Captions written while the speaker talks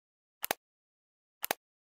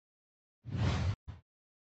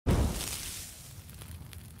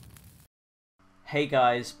Hey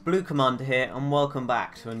guys, BlueCommander here and welcome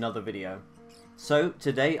back to another video. So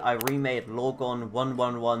today I remade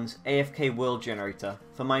𝐿111's AFK world generator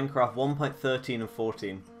for Minecraft 1.13 and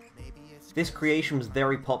 14. This creation was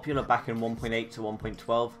very popular back in 1.8 to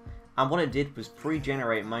 1.12 and what it did was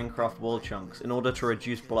pre-generate Minecraft world chunks in order to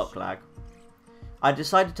reduce block lag. I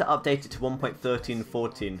decided to update it to 1.13 and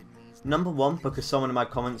 14. Number one, because someone in my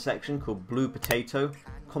comment section called 𝐵luePotato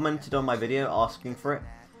commented on my video asking for it.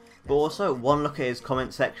 But also, one look at his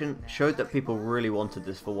comment section showed that people really wanted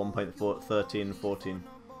this for 1.13 and 14.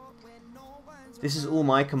 This is all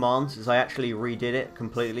my commands, as I actually redid it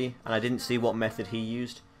completely, and I didn't see what method he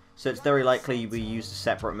used, so it's very likely we used a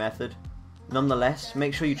separate method. Nonetheless,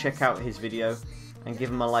 make sure you check out his video, and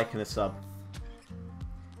give him a like and a sub.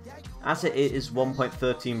 As it is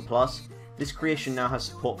 1.13 plus, this creation now has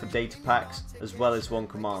support for data packs, as well as one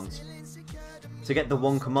commands. To get the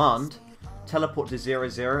one command, teleport to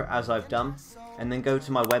 00 as I've done, and then go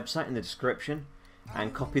to my website in the description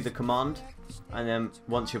and copy the command, and then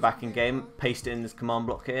once you're back in game, paste it in this command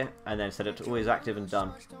block here and then set it to always active and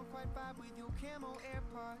done.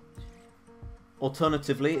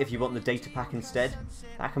 Alternatively, if you want the data pack instead,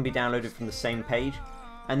 that can be downloaded from the same page,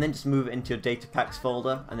 and then just move it into your data packs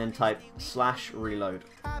folder and then type /reload.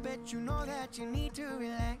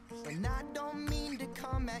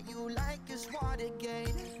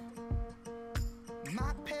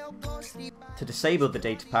 To disable the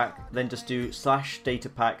data pack, then just do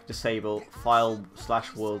 /datapack disable file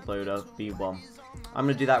 /worldloader v1. I'm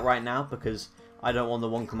going to do that right now because I don't want the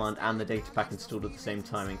one command and the data pack installed at the same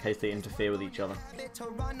time in case they interfere with each other.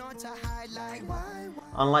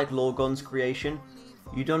 Unlike 𝐿1's creation,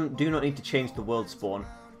 you do not need to change the world spawn.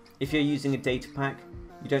 If you're using a data pack,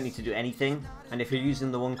 you don't need to do anything, and if you're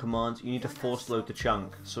using the one command, you need to force load the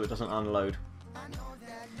chunk so it doesn't unload.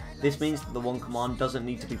 This means that the one command doesn't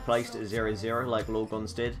need to be placed at 00 like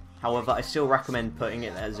𝐿1's did. However, I still recommend putting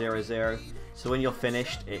it at 00, so when you're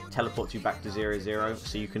finished, it teleports you back to 00,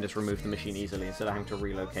 so you can just remove the machine easily instead of having to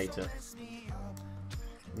relocate it.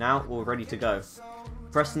 Now we're ready to go.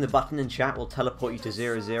 Pressing the button in chat will teleport you to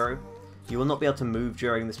 00. You will not be able to move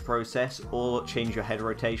during this process or change your head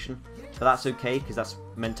rotation, but that's okay because that's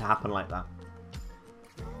meant to happen like that.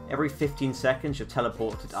 Every 15 seconds you're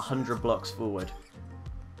teleported 100 blocks forward.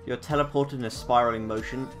 You're teleported in a spiraling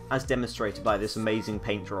motion, as demonstrated by this amazing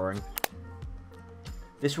paint drawing.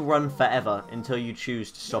 This will run forever until you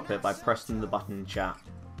choose to stop it by pressing the button in chat.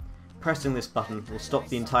 Pressing this button will stop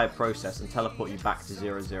the entire process and teleport you back to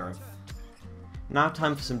 00. Now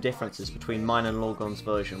time for some differences between mine and 𝐿1's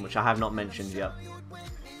version, which I have not mentioned yet.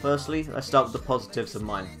 Firstly, let's start with the positives of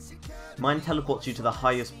mine. Mine teleports you to the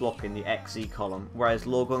highest block in the XE column, whereas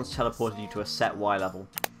𝐿1's teleported you to a set Y level.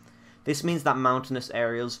 This means that mountainous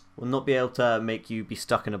areas will not be able to make you be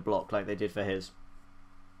stuck in a block like they did for his.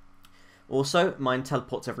 Also, mine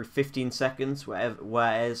teleports every 15 seconds,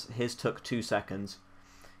 whereas his took 2 seconds.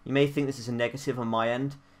 You may think this is a negative on my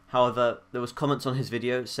end, however, there was comments on his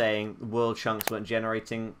video saying world chunks weren't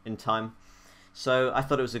generating in time, so I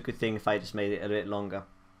thought it was a good thing if I just made it a bit longer.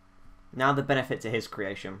 Now the benefit to his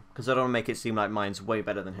creation, because I don't want to make it seem like mine's way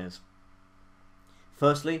better than his.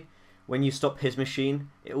 Firstly, when you stop his machine,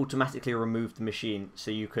 it automatically removed the machine,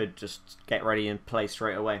 so you could just get ready and play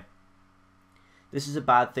straight away. This is a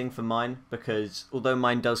bad thing for mine, because although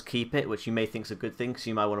mine does keep it, which you may think is a good thing, so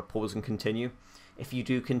you might want to pause and continue, if you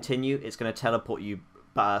do continue, it's going to teleport you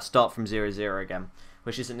start from 00 again,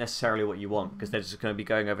 which isn't necessarily what you want, because they're just going to be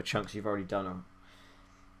going over chunks you've already done.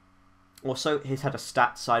 Also, he's had a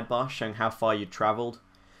stats sidebar showing how far you'd travelled.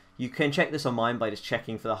 You can check this on mine by just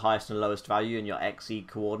checking for the highest and lowest value in your XE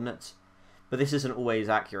coordinates, but this isn't always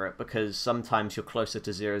accurate because sometimes you're closer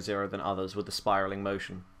to 00 than others with the spiraling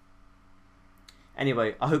motion.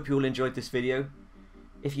 Anyway, I hope you all enjoyed this video.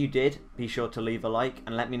 If you did, be sure to leave a like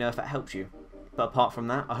and let me know if it helped you. But apart from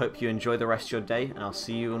that, I hope you enjoy the rest of your day and I'll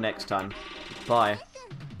see you all next time. Bye.